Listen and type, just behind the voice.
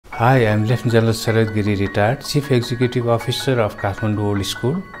Hi, I am Lieutenant General Sarad Giri, retired Chief Executive Officer of Kathmandu Old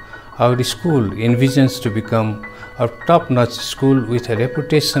School. Our school envisions to become a top-notch school with a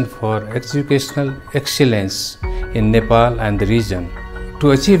reputation for educational excellence in Nepal and the region. To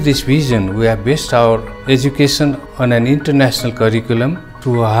achieve this vision, we have based our education on an international curriculum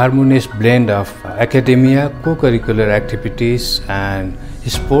through a harmonious blend of academia, co-curricular activities and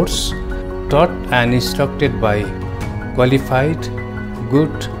sports, taught and instructed by qualified,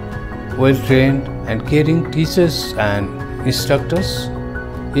 good, well-trained and caring teachers and instructors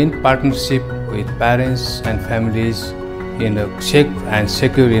in partnership with parents and families in a safe and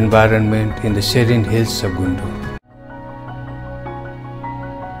secure environment in the serene hills of Gundu.